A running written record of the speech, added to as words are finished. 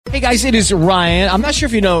Hey guys, it is Ryan. I'm not sure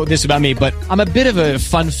if you know this about me, but I'm a bit of a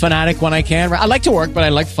fun fanatic when I can. I like to work, but I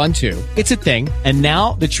like fun too. It's a thing. And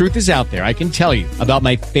now the truth is out there. I can tell you about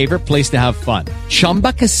my favorite place to have fun.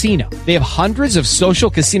 Chumba Casino. They have hundreds of social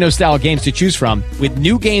casino style games to choose from with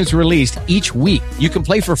new games released each week. You can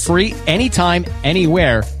play for free anytime,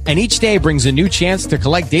 anywhere. And each day brings a new chance to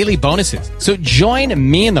collect daily bonuses. So join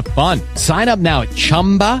me in the fun. Sign up now at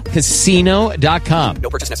ChumbaCasino.com. No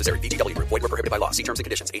purchase necessary. VGW. Void where prohibited by law. See terms and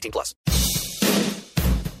conditions. 18+.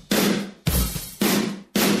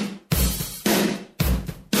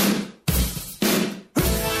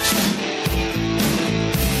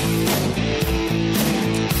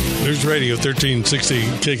 News Radio 1360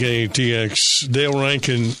 KKTX. Dale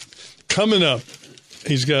Rankin coming up.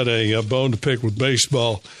 He's got a bone to pick with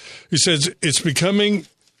baseball. He says it's becoming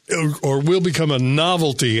or will become a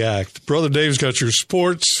novelty act. Brother Dave's got your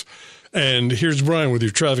sports, and here's Brian with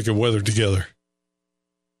your traffic and weather together.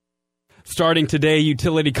 Starting today,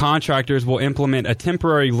 utility contractors will implement a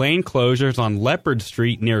temporary lane closures on Leopard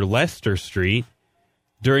Street near Leicester Street.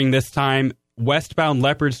 During this time, westbound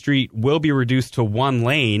Leopard Street will be reduced to one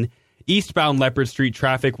lane. Eastbound Leopard Street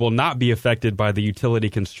traffic will not be affected by the utility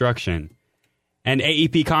construction. And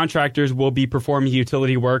AEP contractors will be performing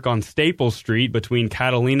utility work on Staples Street between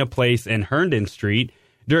Catalina Place and Herndon Street.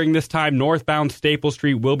 During this time, northbound Staples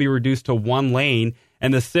Street will be reduced to one lane,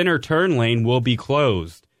 and the center turn lane will be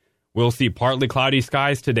closed. We'll see partly cloudy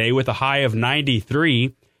skies today with a high of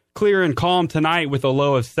 93. Clear and calm tonight with a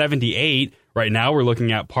low of 78. Right now, we're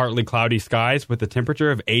looking at partly cloudy skies with a temperature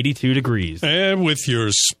of 82 degrees. And with your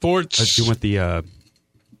sports... Let's do with the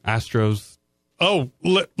Astros. Oh,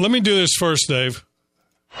 let me do this first, Dave.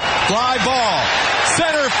 Fly ball,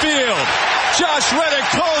 center field. Josh Reddick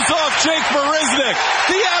pulls off Jake Marisnick.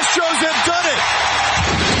 The Astros have done it.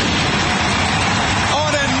 On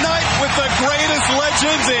a night with the greatest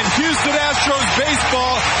legends in Houston Astros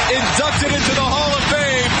baseball inducted into the Hall of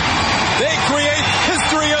Fame, they create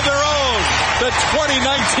history of their own. The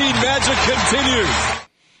 2019 magic continues.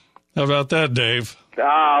 How about that, Dave?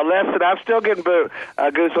 Listen, I'm still getting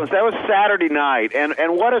goosebumps. That was Saturday night, and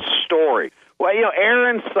what a story. Well,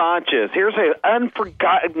 Aaron Sanchez, here's an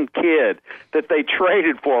unforgotten kid that they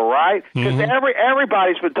traded for, right? Because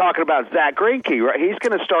everybody's been talking about Zach Greinke, right? He's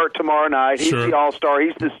going to start tomorrow night. He's the all-star.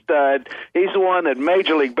 He's the stud. He's the one that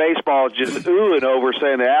Major League Baseball is just oohing over,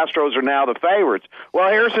 saying the Astros are now the favorites.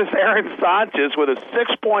 Well, here's this Aaron Sanchez with a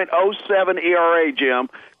 6.07 ERA, Jim.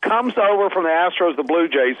 Comes over from the Astros, the Blue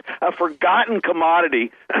Jays, a forgotten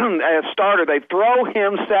commodity as starter. They throw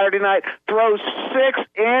him Saturday night, throws 6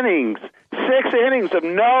 innings of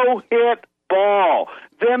no-hit ball.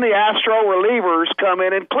 Then the Astro relievers come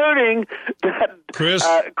in, including Chris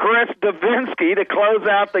Davinsky, to close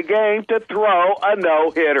out the game to throw a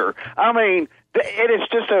no-hitter. I mean, it is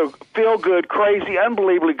just a feel-good, crazy,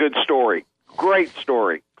 unbelievably good story. Great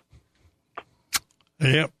story.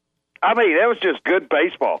 Yep. I mean, it was just good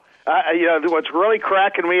baseball. What's really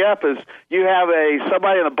cracking me up is you have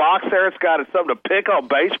somebody in the box there that's got something to pick on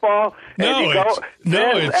baseball.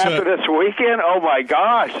 After this weekend, oh my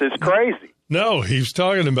gosh, it's crazy. No, he's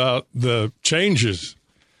talking about the changes.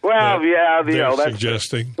 Well, that's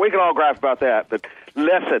suggesting. We can all gripe about that, but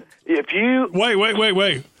listen, if you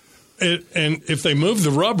wait. And if they move the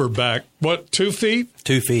rubber back, 2 feet?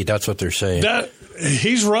 2 feet, that's what they're saying.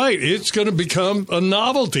 He's right. It's going to become a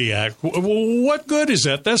novelty act. What good is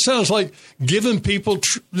that? That sounds like giving people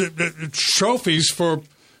trophies for,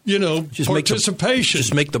 participation.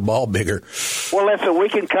 Just make the ball bigger. Well, listen, we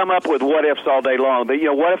can come up with what-ifs all day long. But,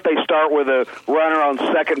 what if they start with a runner on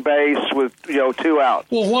second base with, 2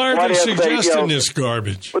 outs? Well, why are they suggesting this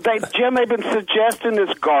garbage? But Jim, they've been suggesting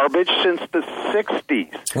this garbage since the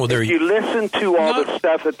 60s. Well, if you listen to all the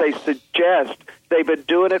stuff that they suggest, they've been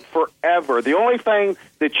doing it forever. The only thing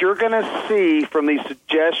that you're going to see from these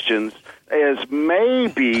suggestions is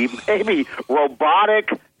maybe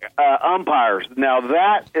robotic umpires. Now,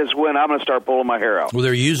 that is when I'm going to start pulling my hair out. Well,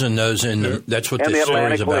 they're using those, that's what this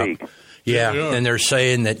story is about. League. Yeah, and they're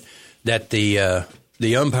saying that the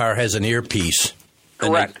umpire has an earpiece.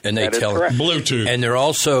 Correct. And they tell him Bluetooth. And they're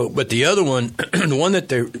also, but the other one, the one that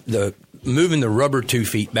they're moving the rubber 2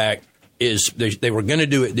 feet back is they were going to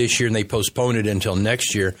do it this year and they postponed it until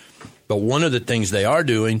next year. But one of the things they are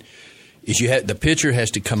doing is the pitcher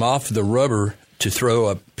has to come off the rubber to throw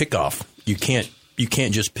a pickoff. You can't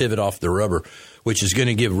just pivot off the rubber, which is going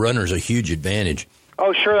to give runners a huge advantage.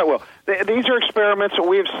 Oh, sure that will. These are experiments that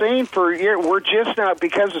we have seen for years. We're just not,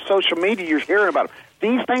 because of social media, you're hearing about them.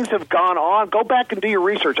 These things have gone on. Go back and do your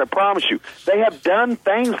research. I promise you. They have done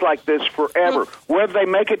things like this forever. Whether they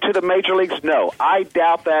make it to the major leagues, no. I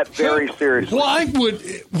doubt that very seriously.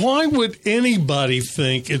 Why would anybody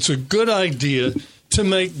think it's a good idea to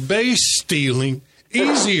make base stealing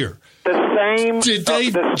easier? Did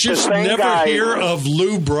they just never hear of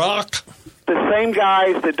Lou Brock? The same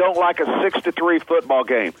guys that don't like a 6-3 football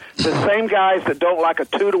game. The same guys that don't like a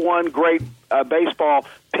 2-1 great baseball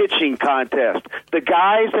pitching contest. The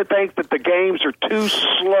guys that think that the games are too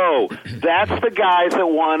slow. That's the guys that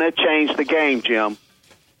want to change the game, Jim.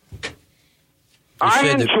 I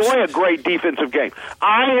enjoy a great defensive game.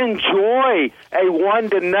 I enjoy a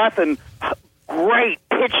 1-0 great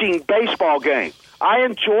pitching baseball game. I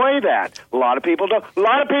enjoy that. A lot of people don't. A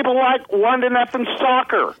lot of people like 1-0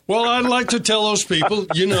 soccer. Well, I'd like to tell those people,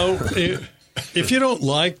 if you don't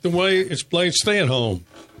like the way it's played, stay at home.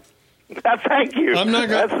 Thank you. We're not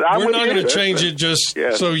going to change it just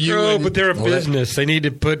so you. No, but they're a business. They need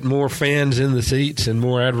to put more fans in the seats and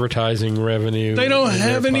more advertising revenue. They don't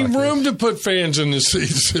have any room to put fans in the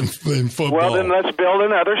seats in football. Well, then let's build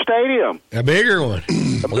another stadium. A bigger one.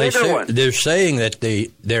 They're saying that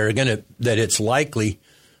that it's likely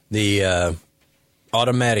the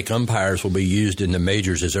automatic umpires will be used in the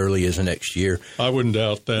majors as early as next year. I wouldn't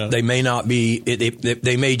doubt that. They may not be.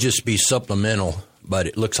 They may just be supplemental. But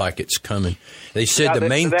it looks like it's coming. They said the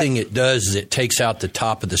main thing it does is it takes out the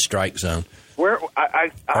top of the strike zone.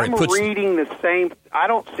 I'm reading the same. I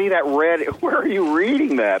don't see that read. Where are you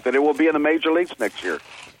reading that it will be in the major leagues next year?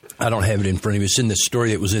 I don't have it in front of me. It's in the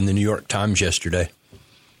story that was in the New York Times yesterday.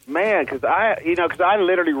 Man, because I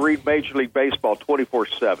literally read Major League Baseball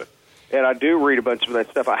 24/7. And I do read a bunch of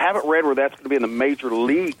that stuff. I haven't read where that's going to be in the major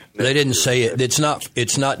leagues. They didn't say it. It's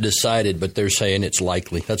not decided, but they're saying it's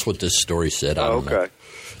likely. That's what this story said. I don't know.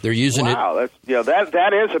 They're using it. Wow,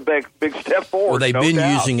 that is a big step forward. Well, they've been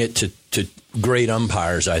using it to grade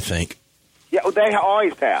umpires, I think. Yeah, they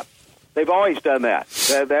always have. They've always done that.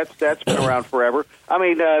 That's been around forever. I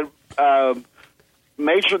mean, the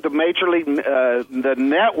major league, the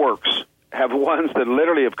networks have ones that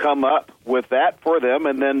literally have come up with that for them,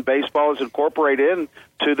 and then baseball is incorporated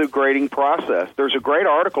into the grading process. There's a great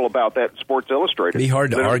article about that in Sports Illustrated. Be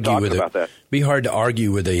hard to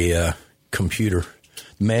argue with a computer.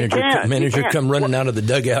 Manager come running out of the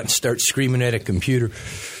dugout and start screaming at a computer.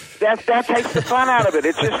 That takes the fun out of it.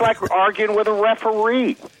 It's just like arguing with a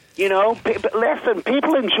referee. But listen,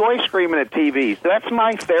 people enjoy screaming at TVs. That's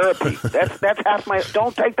my therapy. That's half my.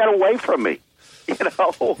 Don't take that away from me. It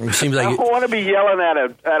seems like I don't want to be yelling at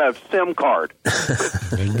a SIM card.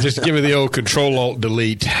 Just give me the old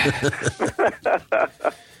Control-Alt-Delete.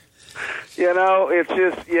 It's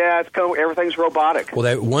just everything's robotic.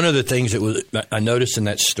 Well, one of the things that I noticed in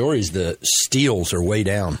that story is the steals are way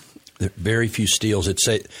down. There are very few steals. They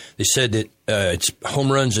said that it's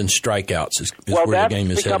home runs and strikeouts is where the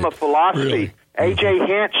game is headed. Well, that's become a philosophy. Really? A.J.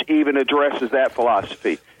 Hinch even addresses that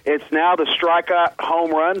philosophy. It's now the strikeout home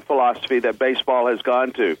run philosophy that baseball has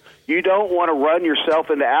gone to. You don't want to run yourself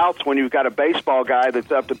into outs when you've got a baseball guy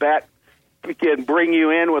that's up to bat can bring you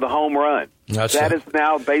in with a home run. That is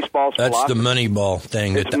now baseball's philosophy. That's the Moneyball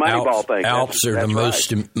thing. It's the Moneyball thing. Outs are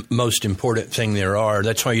the most important thing there are.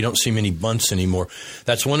 That's why you don't see many bunts anymore.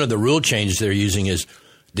 That's one of the rule changes they're using is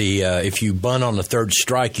if you bunt on the third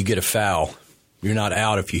strike, you get a foul. You're not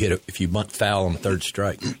out if you bunt foul on the third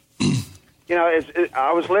strike.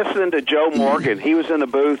 I was listening to Joe Morgan. He was in the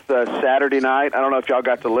booth Saturday night. I don't know if y'all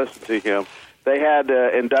got to listen to him. They had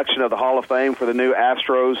induction of the Hall of Fame for the new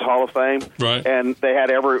Astros Hall of Fame. Right. And they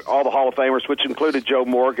had all the Hall of Famers, which included Joe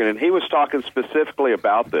Morgan, and he was talking specifically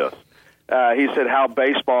about this. He said how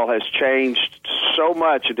baseball has changed so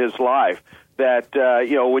much in his life that,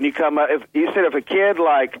 when you come up, he said if a kid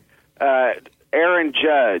like Aaron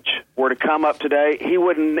Judge were to come up today,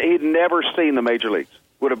 he'd never seen the major leagues.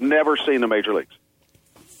 Would have never seen the major leagues.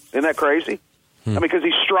 Isn't that crazy? I mean, because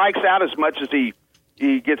he strikes out as much as he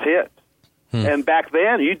gets hit. And back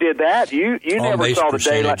then, you did that. You never saw the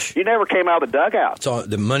daylight. You never came out of the dugout.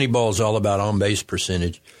 The Moneyball is all about on-base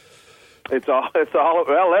percentage. It's all.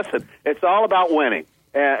 Well, listen, it's all about winning,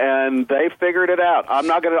 and they figured it out. I'm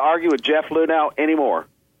not going to argue with Jeff Luhnow anymore.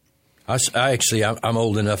 I'm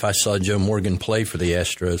old enough. I saw Joe Morgan play for the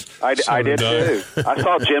Astros. I did too. I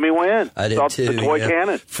saw Jimmy win. I did saw too. The toy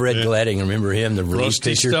cannon. Fred Gladding, remember him? The relief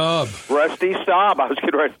pitcher. Rusty Staub. I was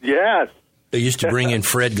getting ready. Yes. They used to bring in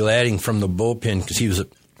Fred Gladding from the bullpen because he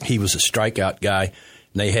was a strikeout guy. And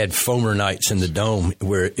they had foamer nights in the dome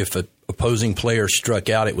where if a opposing player struck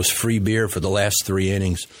out, it was free beer for the last 3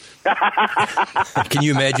 innings. Can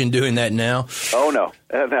you imagine doing that now? Oh, no.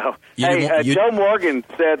 No. Hey, Joe Morgan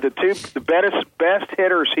said the best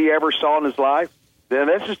hitters he ever saw in his life, then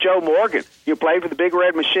this is Joe Morgan. You played for the Big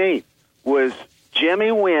Red Machine, was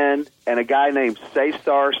Jimmy Wynn and a guy named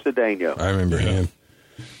Cesar Cedeno. I remember him.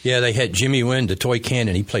 Yeah, they had Jimmy Wynn, the toy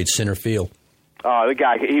cannon. He played center field. Oh, the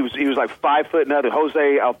guy, he was like 5 foot another, Jose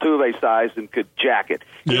Altuve size, and could jack it.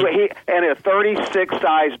 He and a 36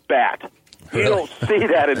 size bat. You don't see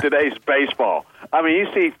that in today's baseball. I mean, you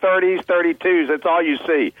see 30s, 32s. That's all you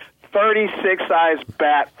see. 36 size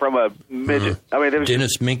bat from a midget. I mean, it was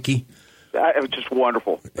Dennis Minke. It was just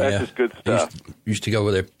wonderful. That's just good stuff. Used to go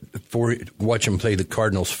over there watch them play the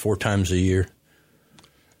Cardinals 4 times a year.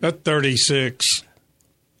 That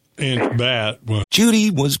 36-inch bat.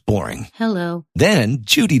 Judy was boring. Hello. Then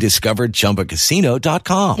Judy discovered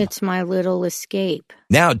ChumbaCasino.com. It's my little escape.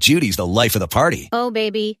 Now Judy's the life of the party. Oh,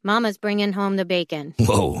 baby, mama's bringing home the bacon.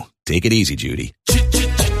 Whoa, take it easy, Judy.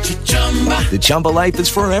 The Chumba life is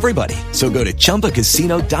for everybody. So go to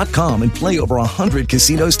ChumbaCasino.com and play over 100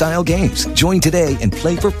 casino-style games. Join today and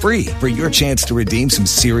play for free for your chance to redeem some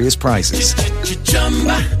serious prizes.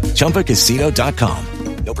 ChumbaCasino.com.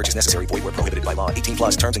 No purchase necessary. Void where prohibited by law. 18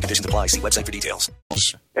 plus terms and conditions apply. See website for details.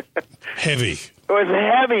 Heavy. It was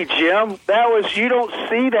heavy, Jim. You don't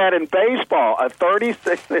see that in baseball. A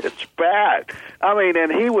 36-inch bat. I mean,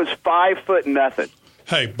 and he was 5 foot nothing.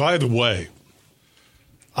 Hey, by the way,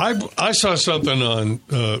 I saw something on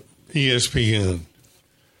ESPN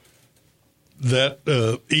that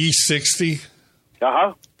E60.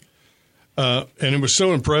 Uh-huh. And it was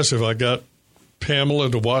so impressive, I got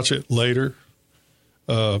Pamela to watch it later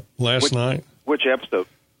last night. Which episode?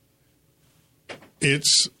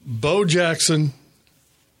 It's Bo Jackson,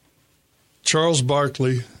 Charles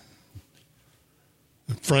Barkley,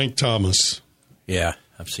 and Frank Thomas. Yeah,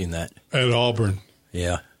 I've seen that. At Auburn.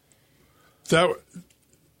 Yeah.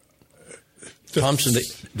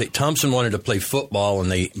 Thompson wanted to play football,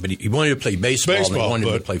 but he wanted to play baseball and they wanted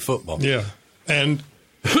him to play football. Yeah. And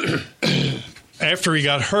after he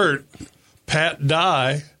got hurt, Pat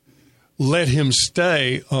Dye let him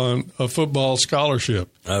stay on a football scholarship.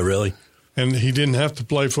 Oh, really? And he didn't have to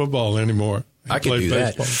play football anymore. I could do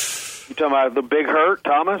baseball. that. You talking about the Big Hurt,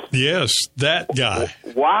 Thomas? Yes, that guy.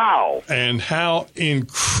 Wow. And how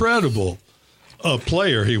incredible a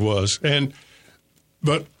player he was.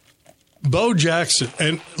 But Bo Jackson,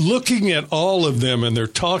 and looking at all of them, and they're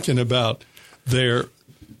talking about their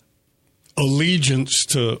allegiance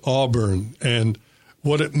to Auburn and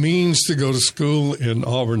what it means to go to school in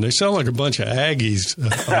Auburn. They sound like a bunch of Aggies,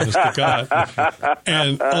 honest to God.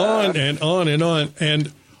 And on and on and on.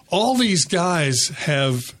 And all these guys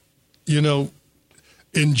have,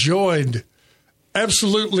 enjoyed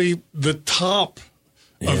absolutely the top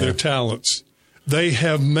of their talents. They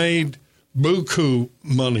have made buku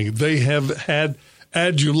money. They have had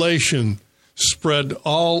adulation spread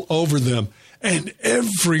all over them. And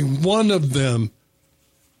every one of them,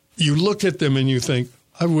 you look at them and you think,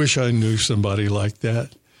 I wish I knew somebody like that.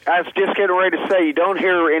 I was just getting ready to say, you don't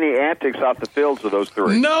hear any antics off the fields of those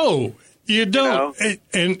three. No, you don't.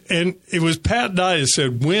 And it was Pat Dye that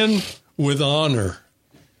said, win with honor.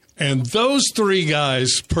 And those three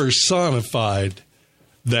guys personified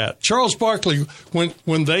that. Charles Barkley,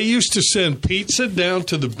 when they used to send pizza down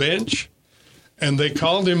to the bench and they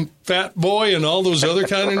called him Fat Boy and all those other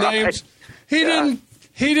kind of names, he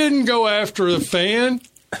didn't go after a fan.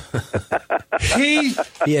 He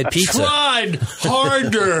had pizza. Tried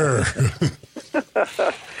harder.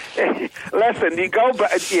 Listen, you go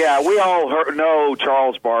back. Yeah, we all know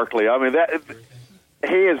Charles Barkley. I mean,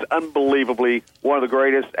 he is unbelievably one of the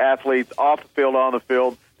greatest athletes off the field, on the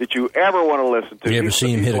field that you ever want to listen to. You ever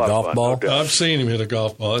seen him hit a golf ball? No, I've seen him hit a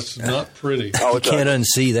golf ball. It's not pretty. You can't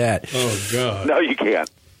unsee that. Oh, God. No, you can't.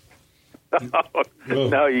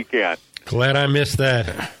 No, you can't. Glad I missed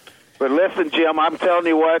that. But listen, Jim, I'm telling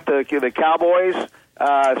you what, the Cowboys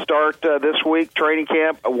start this week, training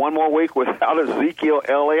camp, one more week without Ezekiel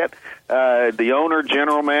Elliott. The owner,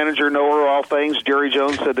 general manager, knower of all things, Jerry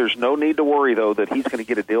Jones, said there's no need to worry, though, that he's going to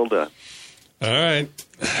get a deal done. All right.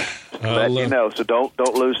 Let you know, so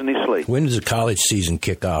don't lose any sleep. When does the college season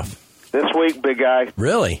kick off? This week, big guy.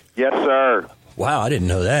 Really? Yes, sir. Wow, I didn't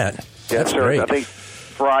know that. Yes, That's sir. great. I think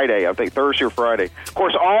Friday. I think Thursday or Friday. Of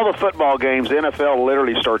course, all the football games, the NFL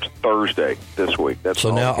literally starts Thursday this week.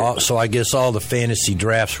 So I guess all the fantasy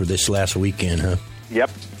drafts were this last weekend, huh?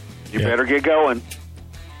 Yep. You better get going.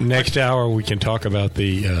 Next hour, we can talk about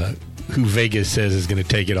the who Vegas says is going to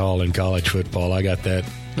take it all in college football. I got that.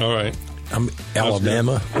 All right.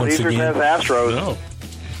 Alabama once Caesar again. says Astros. No.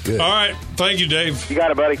 Good. All right. Thank you, Dave. You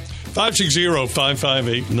got it, buddy.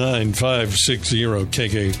 560-558-9560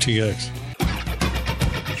 KKTX.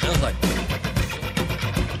 Sounds like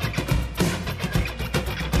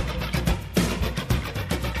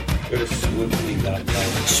go to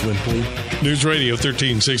Swimply. News Radio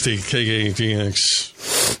 1360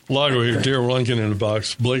 KKTX. Lago here, Daryl Runkin in the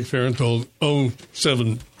box. Blake Farenthold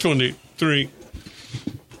 0723.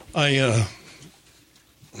 I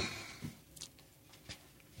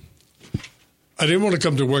didn't want to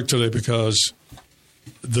come to work today because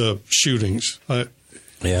the shootings.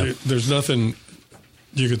 There's nothing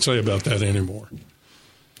you could say about that anymore.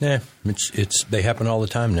 Yeah, it's they happen all the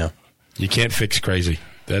time now. You can't fix crazy.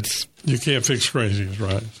 You can't fix crazy,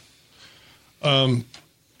 right?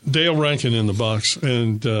 Dale Rankin in the box,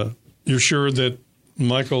 and you're sure that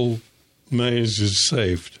Michael Mays is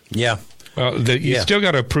saved? Yeah. Well, you still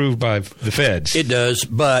got to approve by the feds. It does,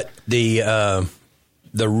 but the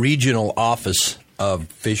regional office of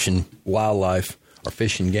Fish and Wildlife or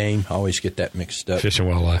Fish and Game, I always get that mixed up. Fish and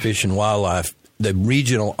Wildlife. Fish and Wildlife. The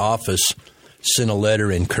regional office sent a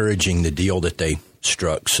letter encouraging the deal that they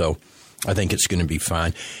struck, so I think it's going to be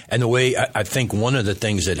fine. And the way I think one of the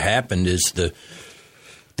things that happened is the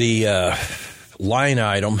line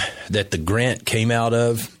item that the grant came out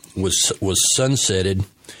of was sunsetted,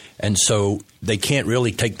 and so they can't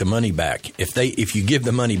really take the money back. If you give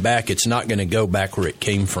the money back, it's not going to go back where it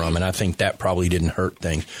came from, and I think that probably didn't hurt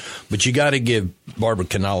things. But you got to give Barbara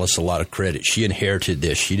Canales a lot of credit. She inherited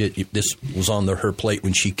this. This was on her plate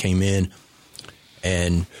when she came in,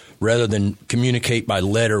 and rather than communicate by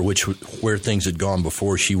letter, where things had gone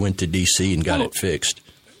before, she went to D.C. and got it fixed.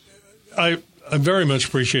 I very much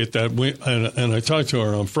appreciate that. And I talked to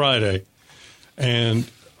her on Friday, and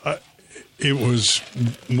it was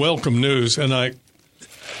welcome news. And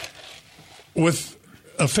with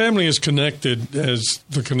a family as connected as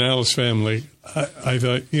the Canales family, I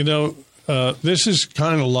thought, this is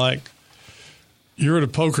kind of like you're at a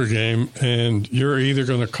poker game and you're either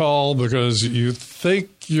going to call because you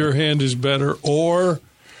think your hand is better or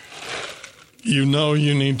you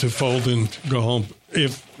need to fold and go home.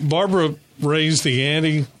 If Barbara raised the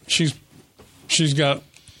ante, she's got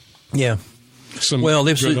some good old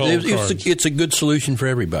cards. It's a good solution for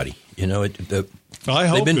everybody. I hope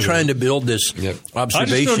they've been trying to build this observation I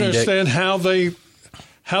just don't understand deck.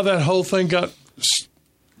 how that whole thing got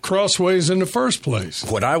crossways in the first place.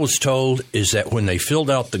 What I was told is that when they filled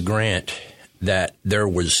out the grant, that there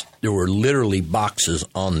were literally boxes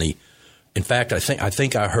on the. In fact, I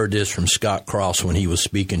think I heard this from Scott Cross when he was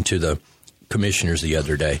speaking to the commissioners the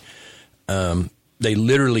other day. They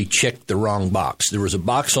literally checked the wrong box. There was a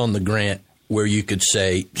box on the grant where you could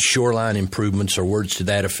say shoreline improvements or words to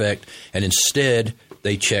that effect, and instead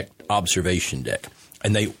they checked observation deck.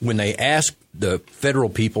 And when they asked the federal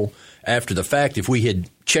people after the fact if we had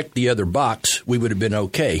checked the other box, we would have been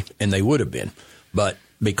okay, and they would have been. But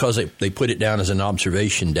because they put it down as an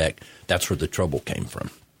observation deck, that's where the trouble came from.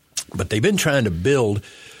 But they've been trying to build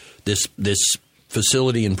this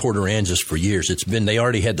facility in Port Aransas for years. They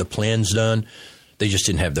already had the plans done. They just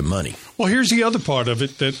didn't have the money. Well, here's the other part of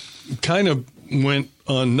it that kind of went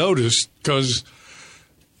unnoticed because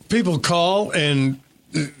people call and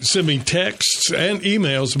send me texts and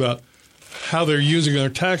emails about how they're using our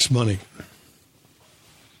tax money.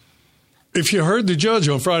 If you heard the judge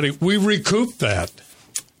on Friday, we recouped that.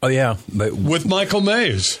 Oh, yeah. But with Michael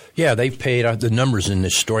Mays. Yeah, they paid the numbers in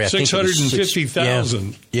this story.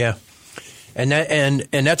 $650,000. Yeah. And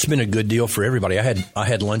that's been a good deal for everybody. I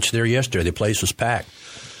had lunch there yesterday. The place was packed.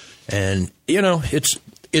 And,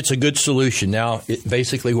 it's a good solution. Now,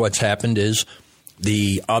 basically what's happened is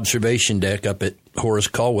the observation deck up at Horace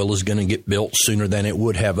Caldwell is going to get built sooner than it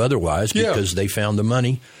would have otherwise because they found the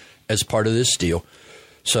money as part of this deal.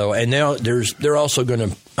 So, and now they're also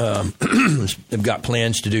going to they've got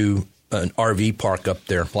plans to do an RV park up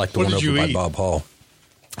there, like the one over by Bob Hall.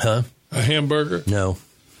 Huh? A hamburger? No,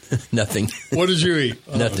 nothing. What did you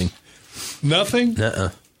eat? Nothing. Nothing? Nuh-uh.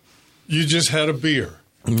 You just had a beer?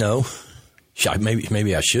 No.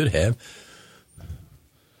 Maybe I should have.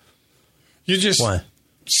 You just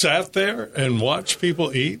sat there and watched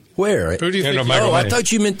people eat? Where? Who do you think? I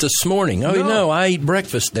thought you meant this morning. Oh, no, I eat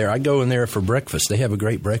breakfast there. I go in there for breakfast. They have a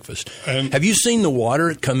great breakfast. Have you seen the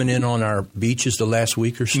water coming in on our beaches the last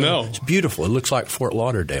week or so? No. It's beautiful. It looks like Fort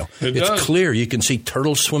Lauderdale. It's clear. You can see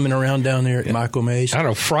turtles swimming around down there at Michael Mays. I don't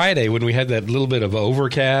know, Friday when we had that little bit of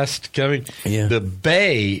overcast coming, the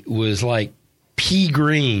bay was like pea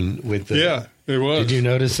green with the... Yeah, it was. Did you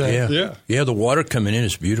notice that? Yeah. Yeah, the water coming in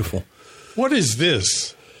is beautiful. What is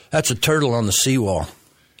this? That's a turtle on the seawall.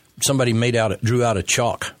 Somebody drew out a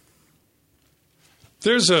chalk.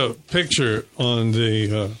 There's a picture on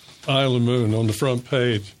the Island Moon on the front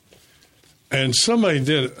page, and somebody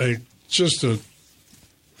did just an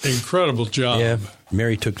incredible job. Yeah,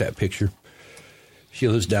 Mary took that picture. She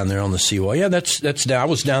lives down there on the seawall. Yeah, that's down. I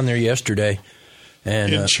was down there yesterday,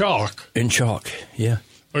 and in chalk. In chalk, yeah.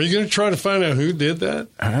 Are you going to try to find out who did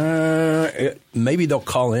that? Maybe they'll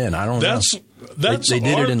call in. I don't know. That's they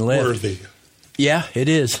did it in lead. worthy. Yeah, it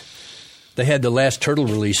is. They had the last turtle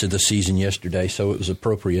release of the season yesterday, so it was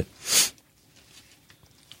appropriate.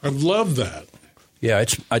 I love that. Yeah,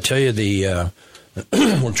 I tell you,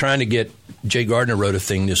 we're trying to get, Jay Gardner wrote a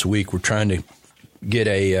thing this week. We're trying to get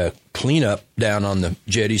a cleanup down on the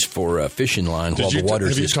jetties for fishing line while the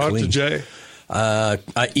water's Have you talked clean. to Jay? I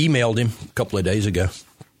emailed him a couple of days ago.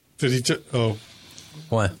 Did he?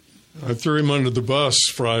 Why? I threw him under the bus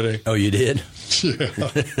Friday. Oh, you did? Yeah.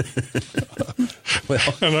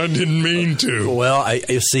 And I didn't mean to. Well,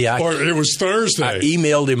 or it was Thursday. I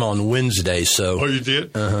emailed him on Wednesday. So. Oh, you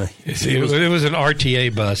did? Uh-huh. It was an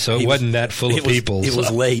RTA bus, so it wasn't that full of people. It was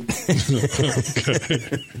late.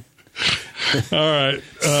 Okay. All right.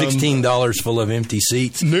 $16 full of empty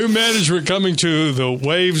seats. New management coming to the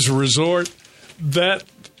Waves Resort. That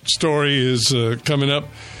story is coming up.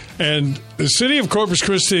 And the city of Corpus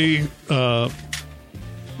Christi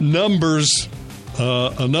numbers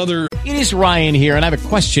another. It is Ryan here, and I have a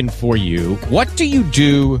question for you. What do you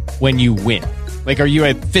do when you win? Like, are you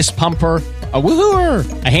a fist pumper, a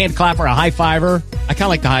woohooer, a hand clapper, a high fiver? I kind of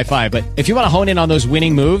like the high five, but if you want to hone in on those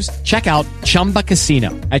winning moves, check out Chumba Casino.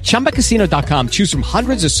 At ChumbaCasino.com, choose from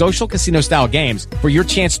hundreds of social casino-style games for your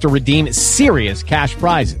chance to redeem serious cash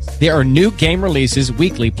prizes. There are new game releases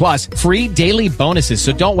weekly, plus free daily bonuses,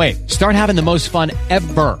 so don't wait. Start having the most fun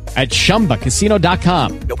ever at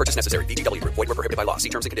ChumbaCasino.com. No purchase necessary. VGW. Void where prohibited by law. See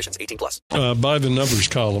terms and conditions. 18+. By the numbers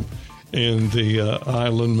column in the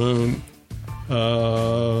Island Moon.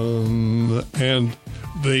 And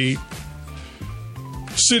the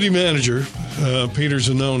city manager, Peter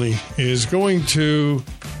Zanoni, is going to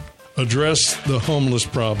address the homeless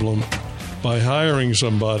problem by hiring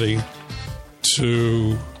somebody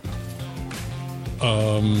to,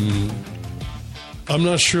 I'm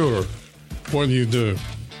not sure what you do.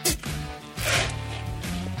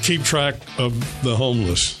 Keep track of the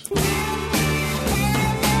homeless.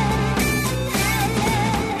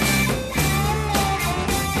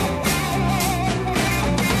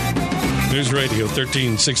 News Radio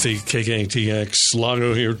 1360 KKTX.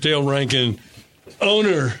 Lago here. Dale Rankin,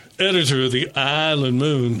 owner, editor of the Island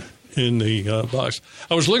Moon in the box.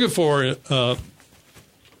 I was looking for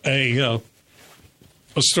a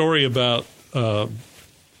story about the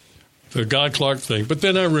Guy Clark thing, but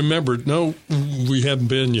then I remembered, no, we haven't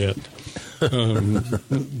been yet.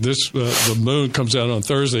 The Moon comes out on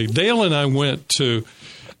Thursday. Dale and I went to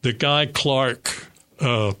the Guy Clark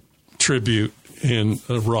tribute in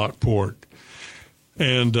Rockport.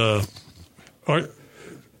 And are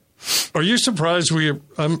you surprised?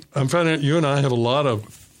 I'm finding out you and I have a lot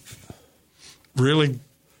of really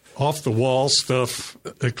off the wall stuff,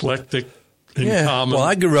 eclectic in common. Well,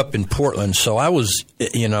 I grew up in Portland, so I was,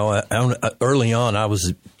 early on, I was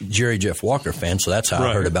a Jerry Jeff Walker fan, so that's how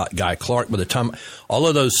I heard about Guy Clark. By the time all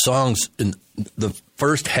of those songs in the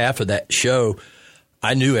first half of that show,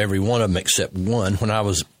 I knew every one of them except one. When I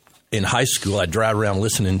was in high school, I'd drive around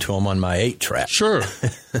listening to them on my 8-track. Sure.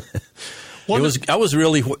 I was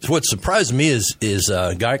really, what surprised me is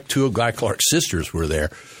two of Guy Clark's sisters were there.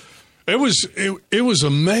 It was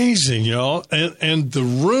amazing, y'all. And the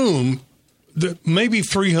room, maybe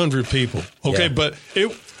 300 people. Okay, but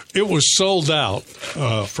it was sold out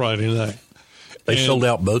Friday night. They sold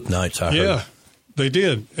out both nights, I heard. Yeah, they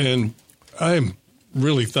did. And I'm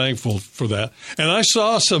really thankful for that. And I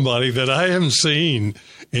saw somebody that I haven't seen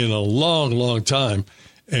in a long, long time.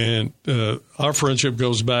 And our friendship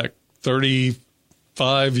goes back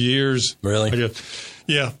 35 years. Really? I guess.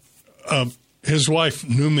 Yeah. His wife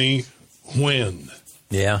knew me when.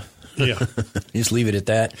 Yeah. Yeah. Just leave it at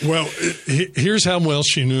that. Well, here's how well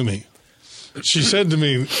she knew me. She said to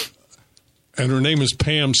me, and her name is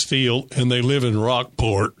Pam Steele, and they live in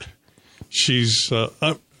Rockport. She's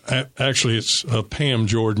actually, it's Pam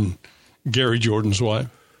Jordan, Gary Jordan's wife.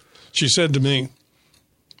 She said to me,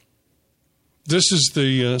 "This is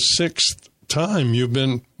the sixth time you've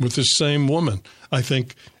been with this same woman. I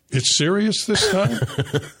think it's serious this time."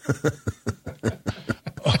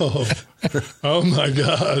 Oh my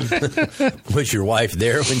God! Was your wife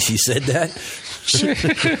there when she said that?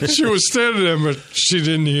 She was standing there, but she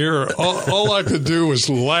didn't hear her. All I could do was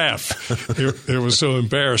laugh. It was so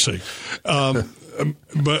embarrassing.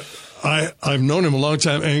 But I've known him a long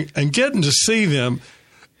time, and getting to see them,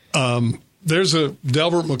 there's a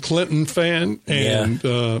Delbert McClinton fan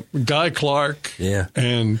and Guy Clark. Yeah.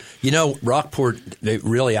 And Rockport,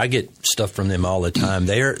 I get stuff from them all the time.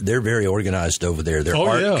 They're very organized over there. Their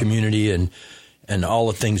art community and all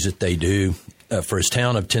the things that they do. For a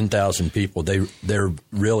town of 10,000 people, they're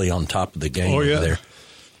really on top of the game over there.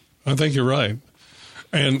 I think you're right.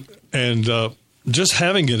 And just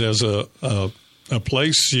having it as a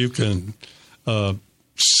place you can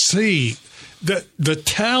see the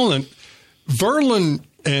talent. Verlin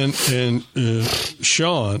and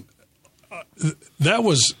Sean, that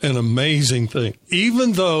was an amazing thing,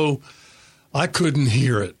 even though I couldn't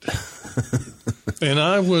hear it. And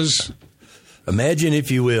I was... Imagine,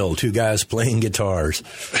 if you will, two guys playing guitars.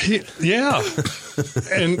 Yeah.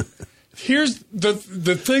 And here's the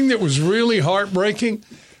thing that was really heartbreaking.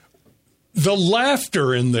 The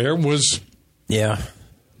laughter in there was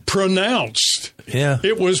pronounced. Yeah.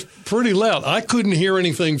 It was pretty loud. I couldn't hear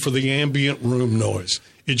anything for the ambient room noise.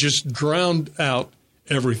 It just drowned out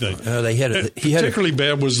everything. Particularly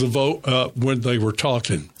bad was the vote when they were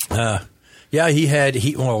talking. He had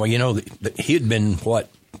been,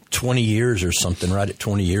 20 years or something, right at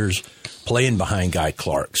 20 years, playing behind Guy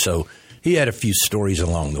Clark. So he had a few stories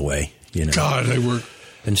along the way, God, they were.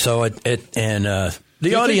 And so the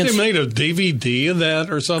audience. Think they made a DVD of that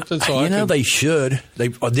or something? So they should.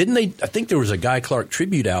 Didn't they? I think there was a Guy Clark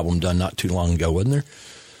tribute album done not too long ago, wasn't there?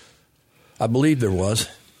 I believe there was.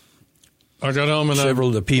 I got home and several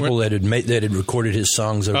of the people that had recorded his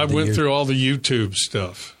songs over the years. I went through all the YouTube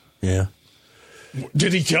stuff. Yeah.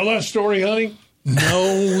 Did he tell that story, honey?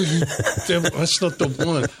 No, that's not the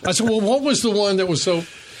one. I said, well, what was the one that was so...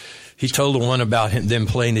 He told the one about them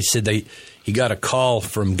playing. They said he got a call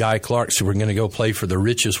from Guy Clark, so we're going to go play for the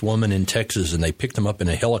richest woman in Texas, and they picked him up in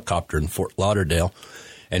a helicopter in Fort Lauderdale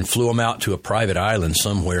and flew him out to a private island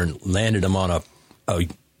somewhere and landed him on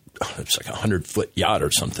it's like a 100-foot yacht or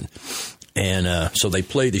something. And so they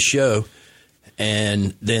play the show,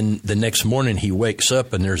 and then the next morning he wakes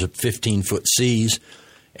up and there's a 15-foot seas.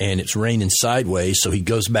 And it's raining sideways, so he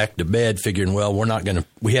goes back to bed figuring, well, we're not going to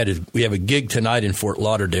 – we have a gig tonight in Fort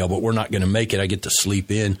Lauderdale, but we're not going to make it. I get to sleep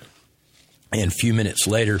in. And a few minutes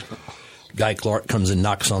later, Guy Clark comes and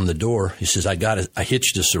knocks on the door. He says, I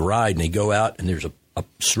hitched us a ride. And they go out, and there's a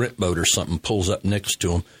shrimp boat or something pulls up next to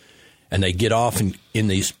them. And they get off in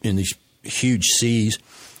these huge seas.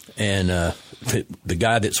 And the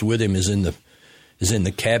guy that's with him is in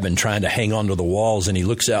the cabin trying to hang onto the walls, and he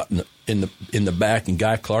looks out in the back, and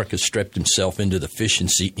Guy Clark has strapped himself into the fishing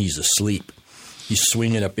seat, and he's asleep. He's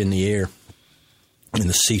swinging up in the air in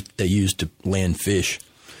the seat they used to land fish.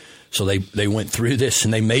 So they went through this,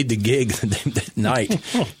 and they made the gig that night.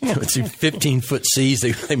 It's 15-foot seas.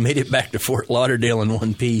 They made it back to Fort Lauderdale in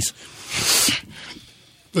one piece.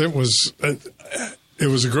 It was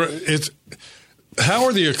a great. How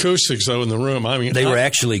are the acoustics though in the room? I mean, they were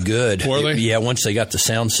actually good. Were they? Yeah, once they got the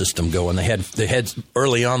sound system going, they had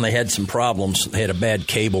early on they had some problems. They had a bad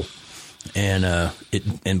cable, but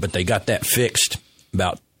they got that fixed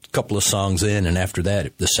about a couple of songs in, and after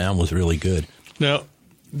that, the sound was really good. Now,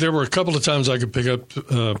 there were a couple of times I could pick up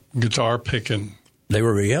guitar picking. They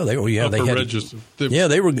were register.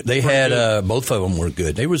 They had both of them were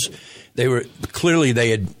good. They were clearly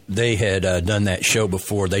they had done that show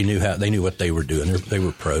before. They knew what they were doing. They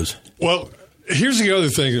were pros. Well, here's the other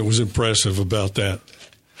thing that was impressive about that.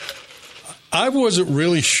 I wasn't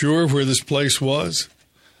really sure where this place was,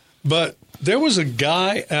 but there was a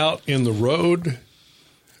guy out in the road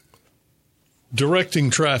directing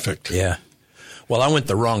traffic. Yeah. Well, I went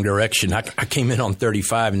the wrong direction. I came in on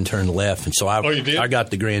 35 and turned left, and so I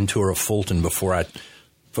got the grand tour of Fulton before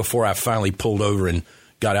I finally pulled over and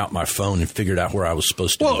got out my phone and figured out where I was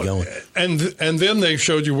supposed to be going. And then they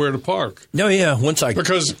showed you where to park. No, yeah. Once I I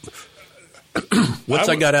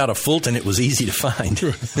got out of Fulton, it was easy to find.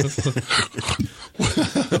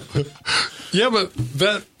 Yeah, but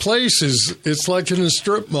that place it's like in a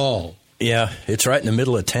strip mall. Yeah, it's right in the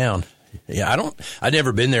middle of town. Yeah, I'd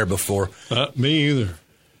never been there before. Me either.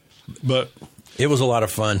 But it was a lot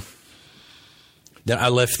of fun. Then I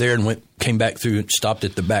left there and came back through and stopped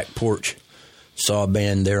at the back porch. Saw a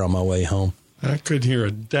band there on my way home. I couldn't hear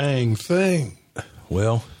a dang thing.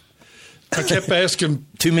 Well, I kept asking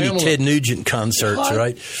too many Pamela, Ted Nugent concerts, what?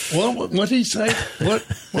 Right? What did he say?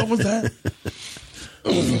 What was that?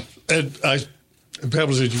 And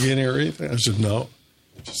Pamela said, "You can't hear anything?" I said, "No."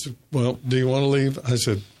 She said, "Well, do you want to leave?" I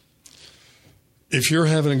said, "If you're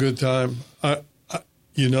having a good time, I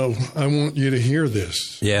want you to hear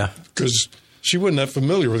this." Yeah, because she wasn't that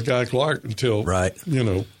familiar with Guy Clark until right. You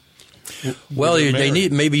know. Well,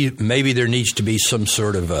 maybe there needs to be some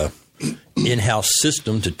sort of in-house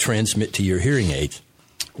system to transmit to your hearing aids?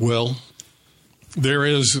 Well, there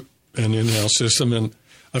is an in-house system, and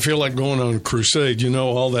I feel like going on a crusade. You know,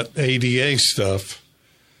 all that ADA stuff,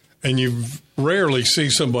 and you rarely see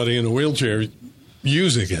somebody in a wheelchair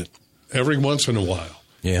using it. Every once in a while.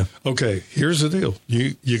 Yeah. Okay, here's the deal.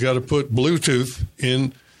 You got to put Bluetooth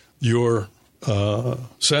in your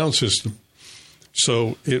sound system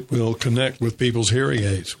so it will connect with people's hearing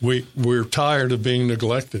aids. We're tired of being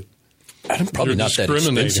neglected. Probably not that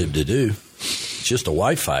expensive to do. It's just a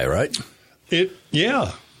Wi-Fi, right?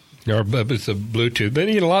 Yeah. Or it's a Bluetooth.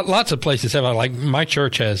 But lots of places have it. Like my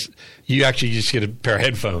church has. You actually just get a pair of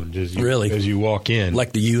headphones as you walk in,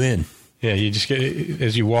 like the UN. Yeah, you just get,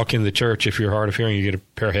 as you walk in the church, if you're hard of hearing, you get a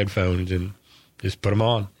pair of headphones and just put them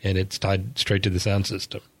on, and it's tied straight to the sound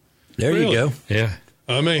system. There you go. Yeah.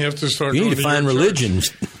 I may have to start. You need to find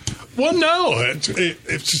religions. Well, no.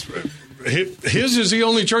 It's his is the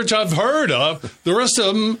only church I've heard of. The rest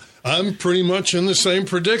of them, I'm pretty much in the same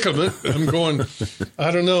predicament. I'm going,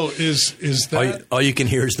 I don't know, is that... All you can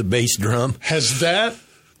hear is the bass drum. Has that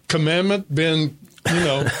commandment been,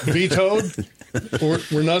 vetoed? Or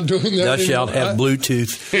we're not doing that Thou anymore? shalt have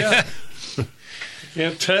Bluetooth. Yeah.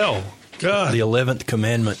 Can't tell. God. The 11th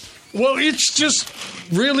commandment. Well, it's just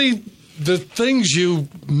really the things you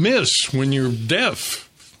miss when you're deaf.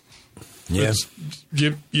 Yeah.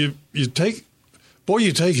 You take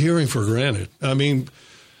hearing for granted. I mean,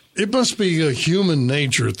 it must be a human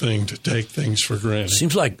nature thing to take things for granted.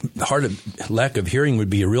 Seems like lack of hearing would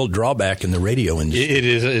be a real drawback in the radio industry. It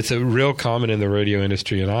is. It's a real common in the radio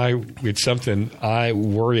industry, and it's something I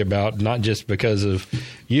worry about, not just because of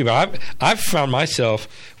you, but I've found myself,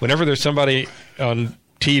 whenever there's somebody on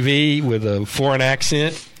TV with a foreign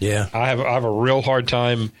accent, I have a real hard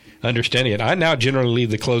time understanding it. I now generally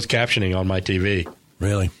leave the closed captioning on my TV.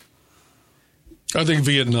 Really? I think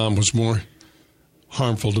Vietnam was more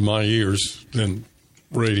harmful to my ears than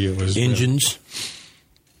radio is. Engines?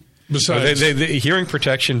 Besides, the hearing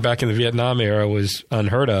protection back in the Vietnam era was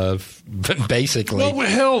unheard of, basically. Well,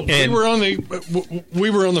 hell, we were on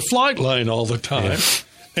the flight line all the time,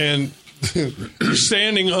 and you're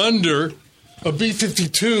standing under a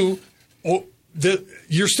B-52.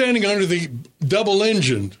 You're standing under the double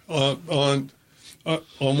engine on one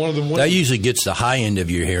of the. That usually gets the high end of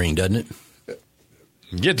your hearing, doesn't it?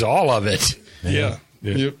 Gets all of it. Yeah.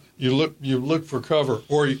 You look for cover,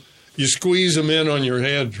 or you squeeze them in on your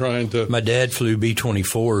head trying to. My dad flew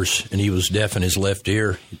B-24s, and he was deaf in his left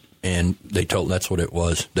ear, and they told that's what it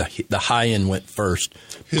was. The high end went first.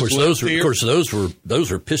 Of course, those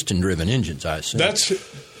were piston driven engines. I assume that's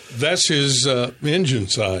his engine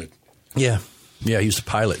side. Yeah, he was a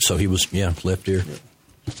pilot, so he was left ear.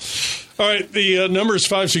 All right, the number is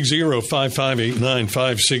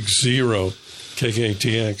 560-5589-560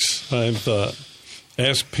 KKTX. I've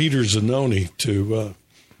asked Peter Zanoni to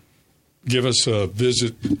give us a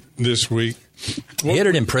visit this week. He had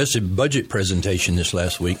an impressive budget presentation this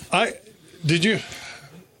last week. Did you?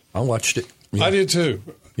 I watched it. Yeah. I did too.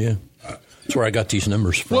 Yeah. That's where I got these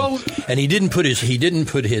numbers from. Well, and he didn't put his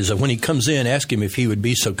when he comes in, ask him if he would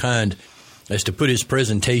be so kind as to put his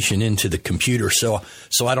presentation into the computer so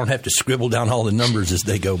I don't have to scribble down all the numbers as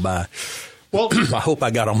they go by. Well, I hope I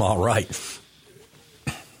got them all right.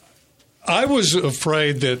 I was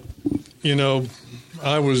afraid that,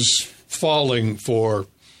 I was falling for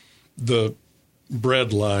the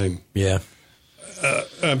bread line. Yeah.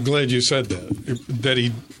 I'm glad you said that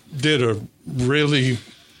he did a really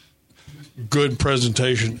good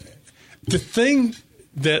presentation. The thing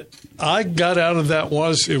that I got out of that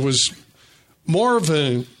was it was more of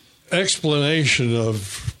an explanation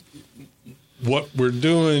of what we're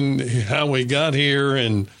doing, how we got here,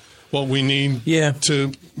 and what we need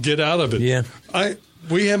to get out of it. Yeah.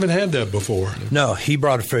 We haven't had that before. No, he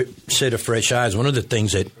brought a set of fresh eyes. One of the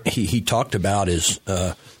things that he talked about is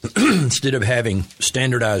instead of having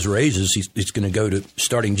standardized raises, he's going to go to,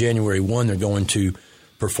 starting January 1, they're going to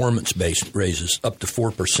performance-based raises up to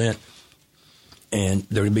 4%. And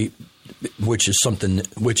they're going to be, which is something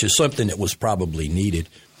that was probably needed.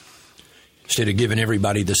 Instead of giving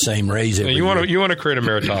everybody the same raise every year. You want to create a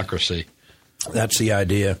meritocracy. That's the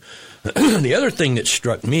idea. The other thing that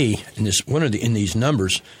struck me in these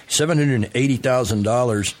numbers,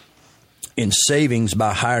 $780,000 in savings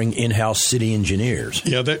by hiring in-house city engineers.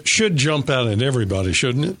 Yeah, that should jump out at everybody,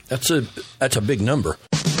 shouldn't it? That's a big number.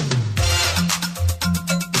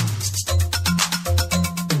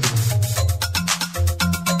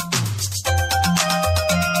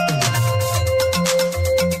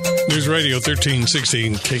 News Radio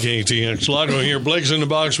 1360 KKTX. Lago here. Blake's in the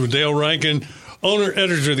Box with Dale Rankin,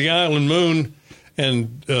 owner-editor of the Island Moon.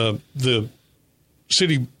 And the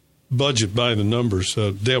city budget by the numbers,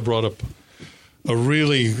 Dale brought up a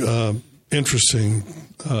really interesting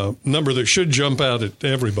number that should jump out at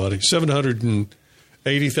everybody.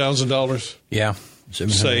 $780,000. Yeah,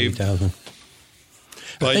 $780,000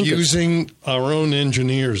 by using our own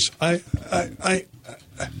engineers.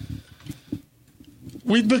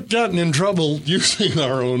 We've gotten in trouble using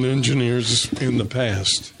our own engineers in the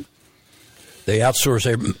past. They outsource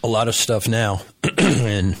a lot of stuff now,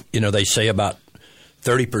 and they say about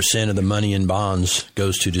 30% of the money in bonds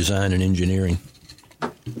goes to design and engineering.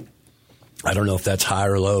 I don't know if that's high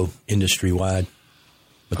or low industry wide,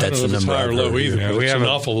 but that's the number. High or low either. Yeah, it's an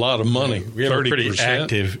awful lot of money. We have 30%. A pretty 30%.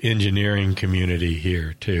 active engineering community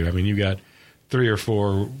here too. I mean, you've got 3 or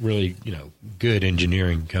 4 really good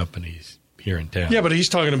engineering companies here in town. Yeah, but he's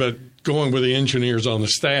talking about going with the engineers on the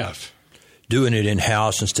staff. Doing it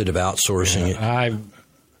in-house instead of outsourcing it. I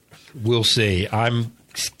will see. I'm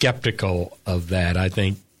skeptical of that. I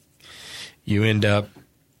think you end up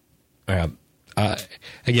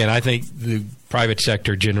again, I think the private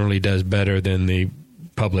sector generally does better than the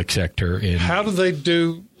public sector. How do they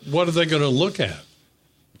do? What are they going to look at?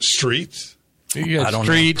 Streets? You got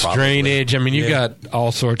streets, drainage. I mean, you got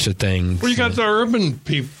all sorts of things. Well, you got the urban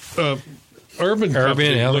people. Urban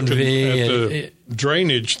LMV, at the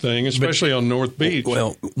drainage thing, especially on North Beach.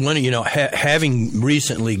 Well, having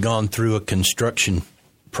recently gone through a construction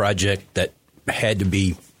project that had to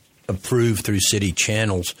be approved through city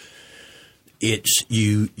channels, it's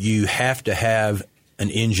you have to have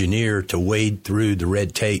an engineer to wade through the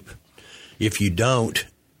red tape. If you don't,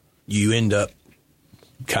 you end up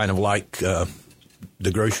kind of like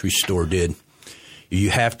the grocery store did. You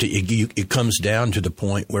have to. It comes down to the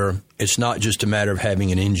point where it's not just a matter of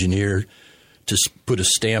having an engineer to put a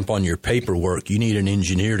stamp on your paperwork. You need an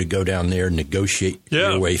engineer to go down there and negotiate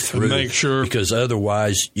your way through. And make sure, because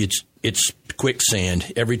otherwise it's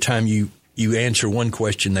quicksand. Every time you answer one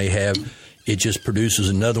question they have, it just produces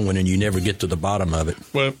another one, and you never get to the bottom of it.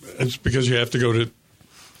 Well, it's because you have to go to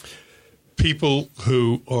people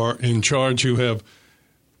who are in charge who have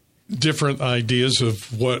different ideas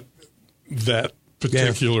of what that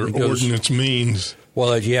particular ordinance means.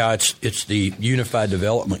 Well, it's the Unified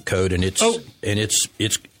Development Code, and it's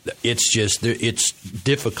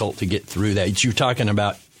difficult to get through that. You're talking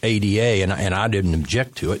about ADA, and I didn't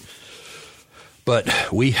object to it, but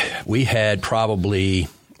we had probably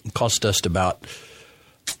cost us about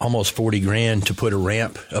almost $40,000 to put a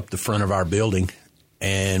ramp up the front of our building,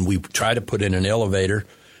 and we tried to put in an elevator.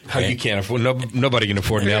 How you can't afford? Nobody can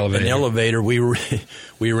afford an elevator. An elevator. We were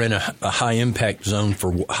in a high impact zone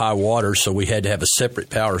for high water, so we had to have a separate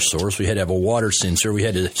power source. We had to have a water sensor. We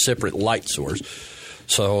had a separate light source.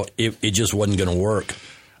 So it just wasn't going to work.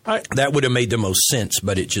 That would have made the most sense,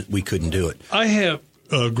 but we couldn't do it. I have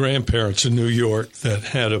grandparents in New York that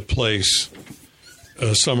had a place,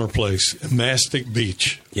 a summer place, Mastic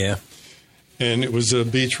Beach. Yeah. And it was a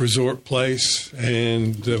beach resort place,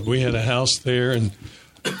 and we had a house there, and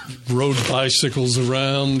rode bicycles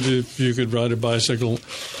around if you could ride a bicycle.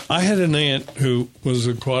 I had an aunt who was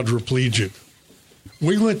a quadriplegic.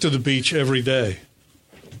 We went to the beach every day.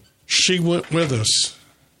 She went with us.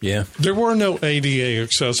 Yeah. There were no ADA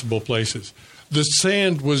accessible places. The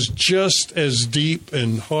sand was just as deep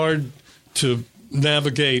and hard to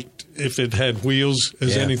navigate if it had wheels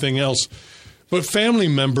as anything else. But family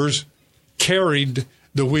members carried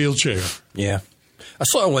the wheelchair. Yeah. I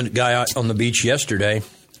saw one guy out on the beach yesterday.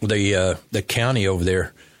 The county over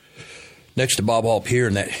there, next to Bob Hall Pier,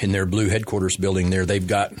 in their blue headquarters building there, they've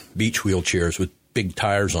got beach wheelchairs with big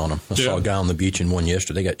tires on them. I saw a guy on the beach in one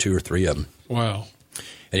yesterday. They got 2 or 3 of them. Wow.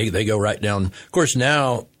 And they go right down. Of course,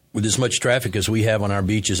 now, with as much traffic as we have on our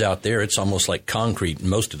beaches out there, it's almost like concrete in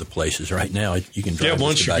most of the places right now. You can drive. Yeah,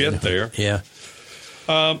 once you get there. Yeah.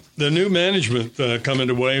 The new management coming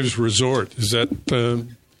to Waves Resort, is that...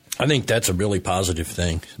 I think that's a really positive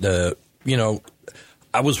thing.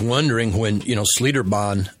 I was wondering when,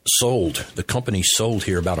 Sleederbahn sold, the company sold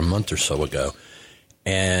here about a month or so ago,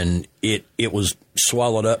 and it was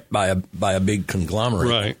swallowed up by a big conglomerate.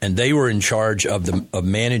 Right. And they were in charge of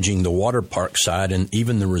managing the water park side and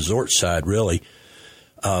even the resort side, really,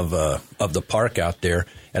 of the park out there.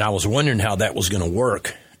 And I was wondering how that was going to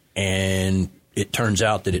work. And it turns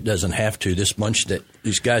out that it doesn't have to.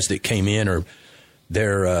 These guys that came in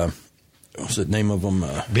they're what's the name of them?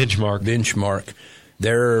 Benchmark.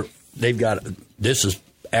 This is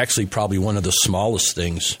actually probably one of the smallest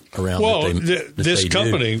things around. Well, this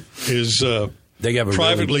company is they have a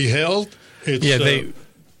privately held. It's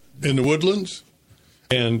in the Woodlands,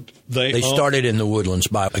 And They started in the Woodlands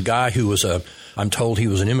by a guy who was I'm told he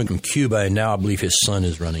was an immigrant from Cuba, and now I believe his son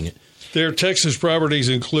is running it. Their Texas properties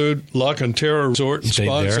include La Cantera Resort and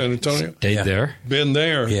Spa in San Antonio. Stayed there. Been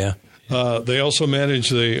there. Yeah. They also manage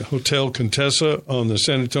the Hotel Contessa on the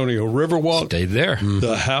San Antonio Riverwalk. Stayed there.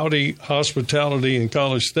 The Howdy Hospitality in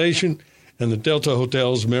College Station, and the Delta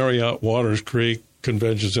Hotels Marriott Waters Creek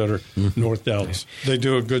Convention Center, North Dallas. They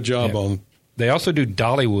do a good job on. They also do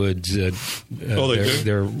Dollywood's.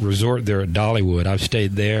 Their resort there at Dollywood. I've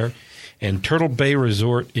stayed there. And Turtle Bay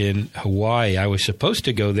Resort in Hawaii. I was supposed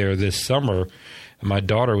to go there this summer. My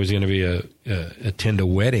daughter was going to attend a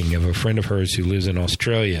wedding of a friend of hers who lives in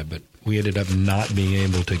Australia, but we ended up not being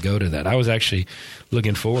able to go to that. I was actually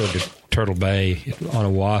looking forward to Turtle Bay on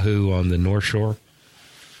Oahu on the North Shore.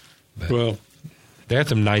 But well, they have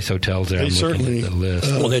some nice hotels there. I'm looking at the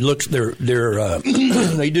list. Well,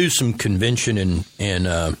 they do some convention and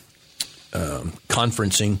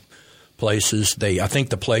conferencing places. I think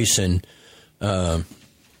the place in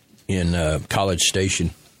College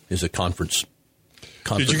Station is a conference.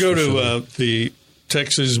 Did you go to the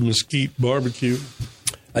Texas Mesquite Barbecue?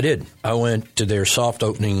 I did. I went to their soft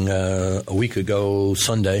opening a week ago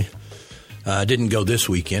Sunday. I didn't go this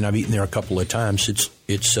weekend. I've eaten there a couple of times.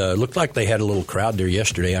 It's looked like they had a little crowd there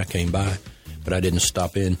yesterday. I came by, but I didn't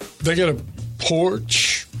stop in. They got a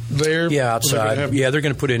porch there? Yeah, outside. They're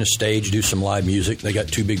going to put in a stage, do some live music. They got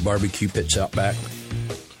 2 big barbecue pits out back.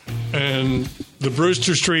 And the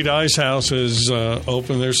Brewster Street Ice House is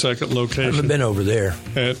open, their second location. I haven't been over there.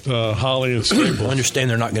 At Holly and Staples. I understand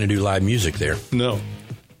they're not going to do live music there. No.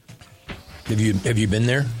 Have you been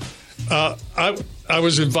there? I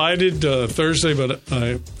was invited Thursday, but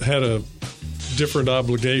I had a different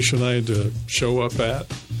obligation I had to show up at.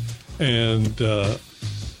 And a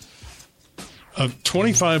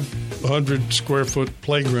 2,500 square foot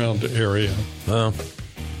playground area. Well,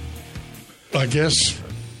 I guess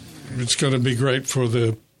it's going to be great for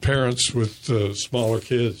the parents with smaller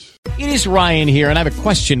kids. It is Ryan here, and I have a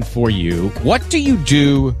question for you. What do you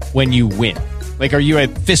do when you win? Like, are you a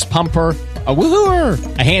fist pumper, a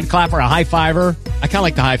woohooer, a hand clapper, a high fiver? I kind of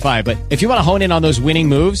like the high five, but if you want to hone in on those winning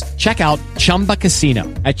moves, check out Chumba Casino.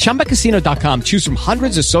 At ChumbaCasino.com, choose from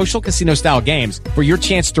hundreds of social casino-style games for your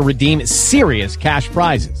chance to redeem serious cash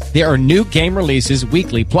prizes. There are new game releases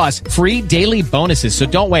weekly, plus free daily bonuses. So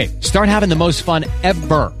don't wait. Start having the most fun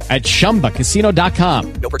ever at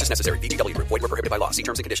ChumbaCasino.com. No purchase necessary. VGW Group. Void where prohibited by law. See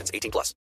terms and conditions. 18+.